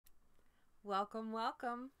Welcome,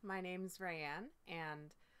 welcome. My name's Rayanne,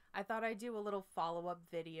 and I thought I'd do a little follow-up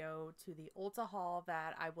video to the Ulta haul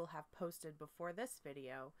that I will have posted before this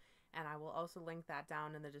video, and I will also link that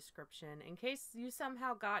down in the description. In case you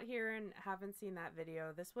somehow got here and haven't seen that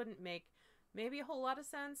video, this wouldn't make maybe a whole lot of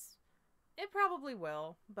sense. It probably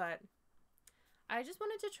will, but I just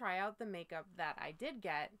wanted to try out the makeup that I did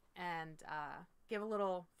get and give a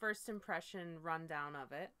little first impression rundown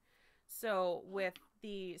of it. So with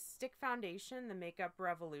the stick foundation, the Makeup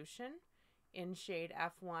Revolution in shade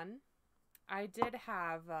F1, I did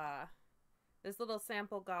have this little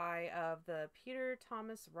sample guy of the Peter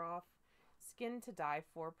Thomas Roth Skin to Die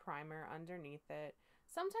For primer underneath it.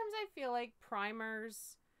 Sometimes I feel like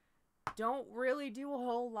primers don't really do a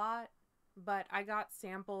whole lot, but I got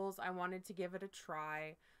samples. I wanted to give it a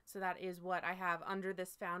try, so that is what I have under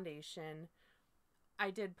this foundation. I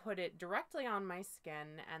did put it directly on my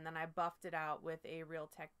skin, and then I buffed it out with a Real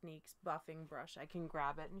Techniques buffing brush. I can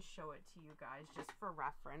grab it and show it to you guys just for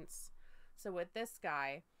reference. So with this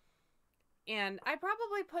guy, and I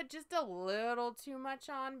probably put just a little too much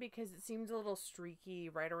on because it seemed a little streaky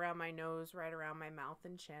right around my nose, right around my mouth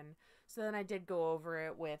and chin. So then I did go over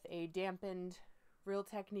it with a dampened Real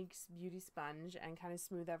Techniques beauty sponge and kind of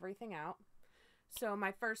smooth everything out. So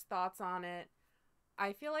my first thoughts on it,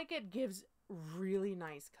 I feel like it gives really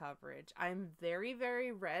nice coverage. I'm very,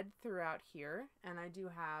 very red throughout here, and I do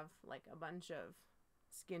have like a bunch of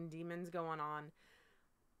skin demons going on.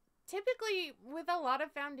 Typically, with a lot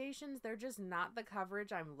of foundations, they're just not the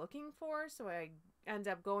coverage I'm looking for, so I end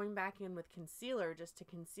up going back in with concealer just to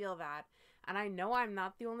conceal that. And I know I'm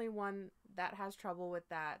not the only one that has trouble with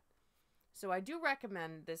that. So I do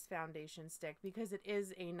recommend this foundation stick because it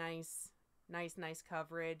is a nice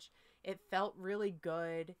coverage. It felt really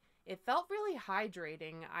good. It felt really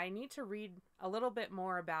hydrating. I need to read a little bit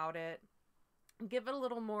more about it, give it a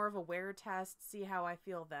little more of a wear test, see how I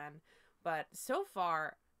feel then. But so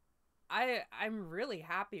far, I'm really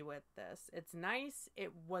happy with this. It's nice.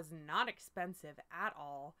 It was not expensive at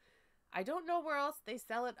all. I don't know where else they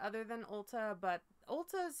sell it other than Ulta, but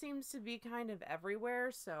Ulta seems to be kind of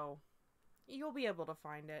everywhere, so you'll be able to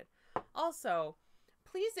find it. Also,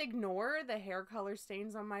 please ignore the hair color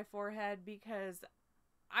stains on my forehead because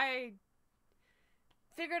I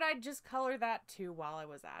figured I'd just color that too while I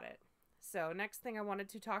was at it. So next thing I wanted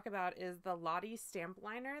to talk about is the Lottie stamp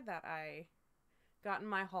liner that I got in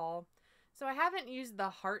my haul. So I haven't used the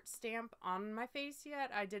heart stamp on my face yet.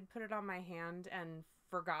 I did put it on my hand and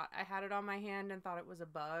forgot I had it on my hand and thought it was a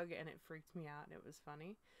bug, and it freaked me out and it was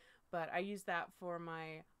funny. But I used that for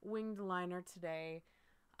my winged liner today.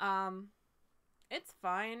 It's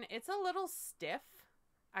fine. It's a little stiff.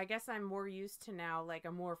 I guess I'm more used to now like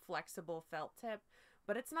a more flexible felt tip,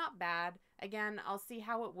 but it's not bad. Again, I'll see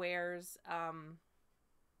how it wears.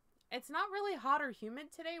 It's not really hot or humid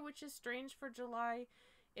today, which is strange for July.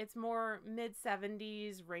 It's more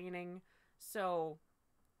mid-70s, raining, so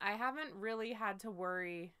I haven't really had to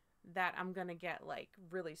worry that I'm gonna get like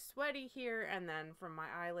really sweaty here, and then from my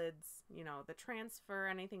eyelids, you know, the transfer,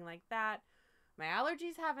 anything like that. My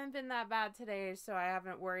allergies haven't been that bad today, so I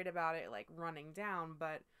haven't worried about it like running down,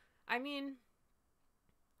 but I mean,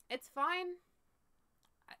 it's fine.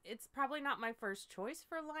 It's probably not my first choice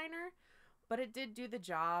for liner, but it did do the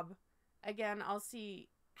job. Again, I'll see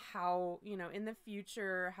how, you know, in the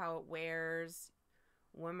future, how it wears.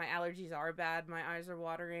 When my allergies are bad, my eyes are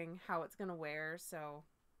watering, how it's gonna wear, so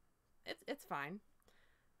it's fine.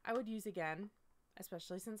 I would use again,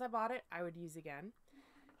 especially since I bought it. I would use again.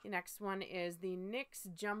 The next one is the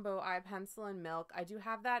NYX Jumbo Eye Pencil in Milk. I do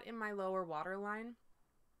have that in my lower waterline.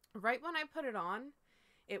 Right when I put it on,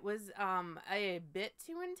 it was a bit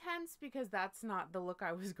too intense because that's not the look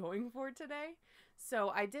I was going for today. So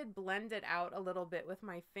I did blend it out a little bit with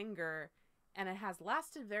my finger, and it has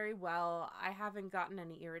lasted very well. I haven't gotten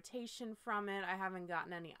any irritation from it. I haven't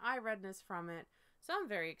gotten any eye redness from it. So I'm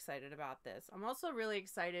very excited about this. I'm also really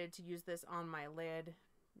excited to use this on my lid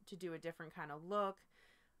to do a different kind of look.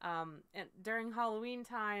 And during Halloween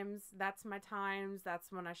times, that's my times.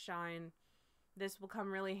 That's when I shine. This will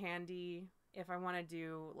come really handy if I want to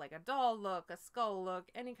do like a doll look, a skull look,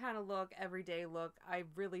 any kind of look, everyday look. I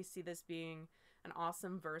really see this being an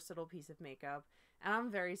awesome, versatile piece of makeup. And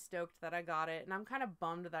I'm very stoked that I got it. And I'm kind of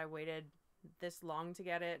bummed that I waited this long to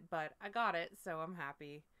get it, but I got it, so I'm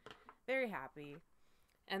happy. Very happy.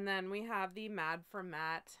 And then we have the Mad for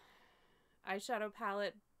Matte eyeshadow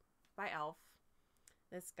palette by e.l.f.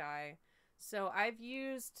 This guy. So I've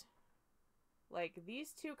used like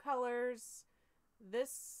these two colors,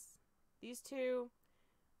 these two,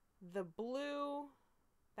 the blue,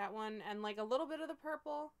 that one, and like a little bit of the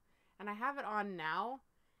purple, and I have it on now,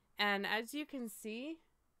 And as you can see,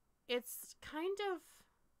 it's kind of,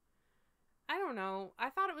 I don't know,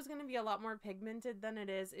 I thought it was going to be a lot more pigmented than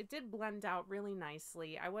it is. It did blend out really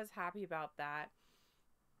nicely. I was happy about that.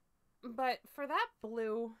 But for that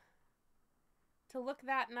blue to look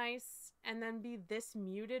that nice and then be this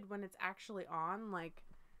muted when it's actually on, like,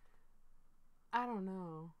 I don't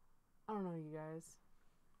know. I don't know, you guys.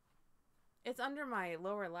 It's under my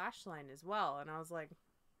lower lash line as well, and I was like,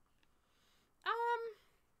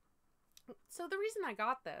 so the reason I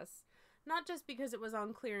got this, not just because it was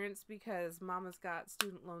on clearance because Mama's got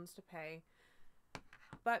student loans to pay,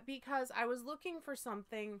 but because I was looking for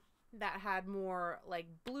something that had more like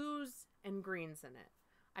blues and greens in it.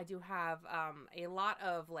 I do have a lot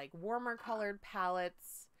of like warmer colored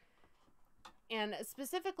palettes, and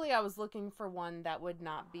specifically I was looking for one that would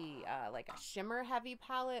not be like a shimmer heavy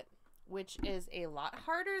palette, which is a lot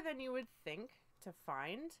harder than you would think to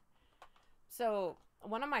find. So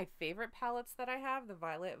one of my favorite palettes that I have, the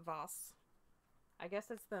Violet Voss, I guess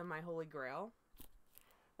it's my holy grail.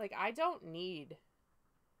 Like, I don't need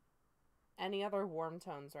any other warm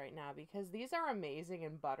tones right now because these are amazing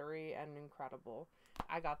and buttery and incredible.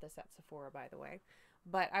 I got this at Sephora, by the way.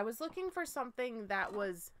 But I was looking for something that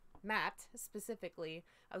was matte, specifically.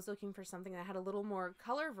 I was looking for something that had a little more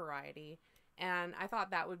color variety, and I thought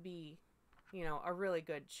that would be, you know, a really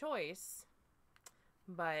good choice.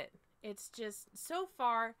 But it's just, so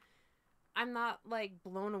far, I'm not, like,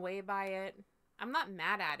 blown away by it. I'm not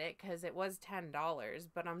mad at it because it was $10,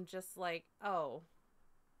 but I'm just like, oh,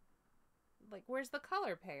 like, where's the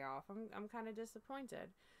color payoff? I'm kind of disappointed.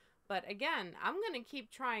 But again, I'm going to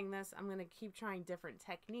keep trying this. I'm going to keep trying different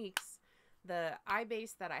techniques. The eye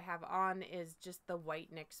base that I have on is just the white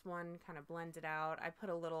NYX one, kind of blended out. I put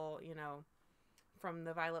a little, you know, from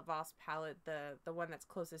the Violet Voss palette, the one that's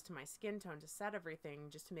closest to my skin tone to set everything,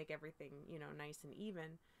 just to make everything, you know, nice and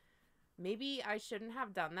even. Maybe I shouldn't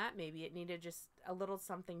have done that. Maybe it needed just a little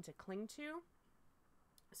something to cling to.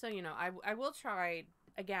 So, you know, I will try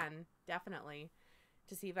again, definitely,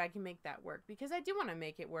 to see if I can make that work, because I do want to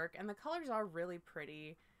make it work, and the colors are really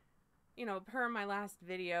pretty. You know, per my last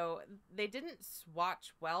video, they didn't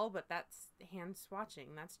swatch well, but that's hand swatching.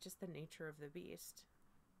 That's just the nature of the beast.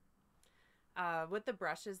 With the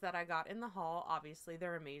brushes that I got in the haul, obviously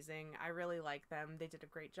they're amazing. I really like them. They did a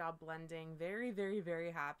great job blending. Very, very,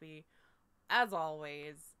 very happy. As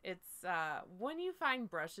always, it's when you find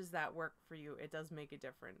brushes that work for you, it does make a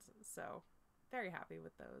difference. So, very happy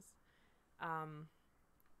with those.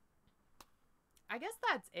 I guess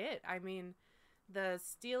that's it. I mean, the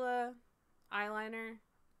Stila eyeliner,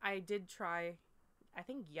 I did try, I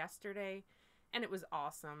think yesterday, and it was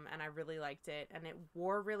awesome, and I really liked it, and it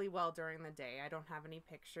wore really well during the day. I don't have any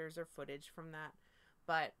pictures or footage from that,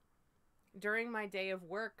 but during my day of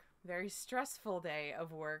work, very stressful day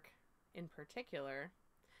of work in particular,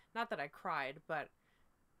 not that I cried, but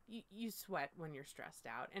you sweat when you're stressed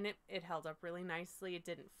out, and it held up really nicely. It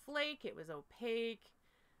didn't flake. It was opaque.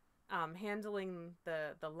 Handling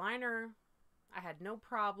the liner, I had no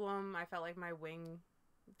problem. I felt like my wing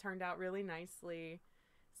turned out really nicely.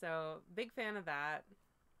 So, big fan of that.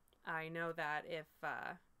 I know that if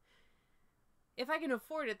I can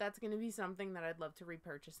afford it, that's going to be something that I'd love to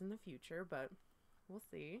repurchase in the future, but we'll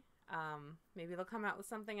see. Maybe they'll come out with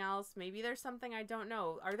something else. Maybe there's something I don't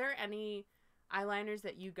know. Are there any eyeliners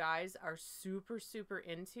that you guys are super, super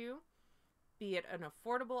into? Be it an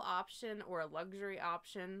affordable option or a luxury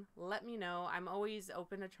option, let me know. I'm always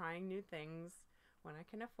open to trying new things when I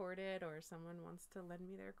can afford it, or someone wants to lend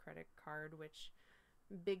me their credit card, which,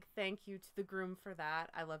 big thank you to the groom for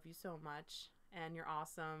that. I love you so much, and you're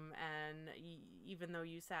awesome, and even though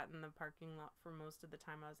you sat in the parking lot for most of the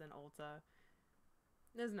time I was in Ulta,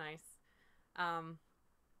 it was nice.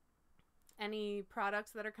 Any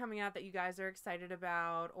products that are coming out that you guys are excited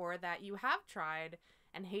about, or that you have tried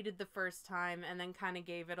and hated the first time and then kind of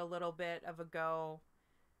gave it a little bit of a go,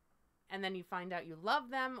 and then you find out you love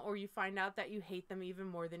them, or you find out that you hate them even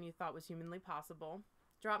more than you thought was humanly possible,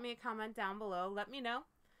 drop me a comment down below. Let me know.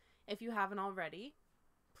 If you haven't already,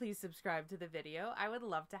 please subscribe to the video. I would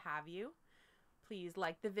love to have you. Please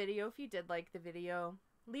like the video if you did like the video.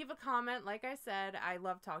 Leave a comment. Like I said, I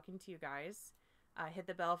love talking to you guys. Hit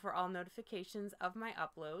the bell for all notifications of my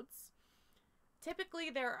uploads. Typically,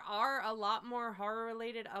 there are a lot more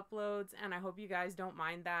horror-related uploads, and I hope you guys don't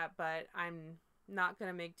mind that, but I'm not going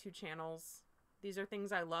to make two channels. These are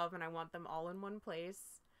things I love, and I want them all in one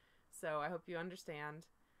place, so I hope you understand.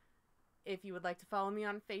 If you would like to follow me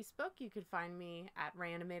on Facebook, you could find me at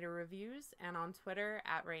Rayanimator Reviews, and on Twitter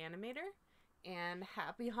at Rayanimator. And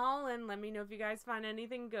happy hauling! Let me know if you guys find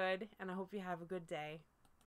anything good, and I hope you have a good day.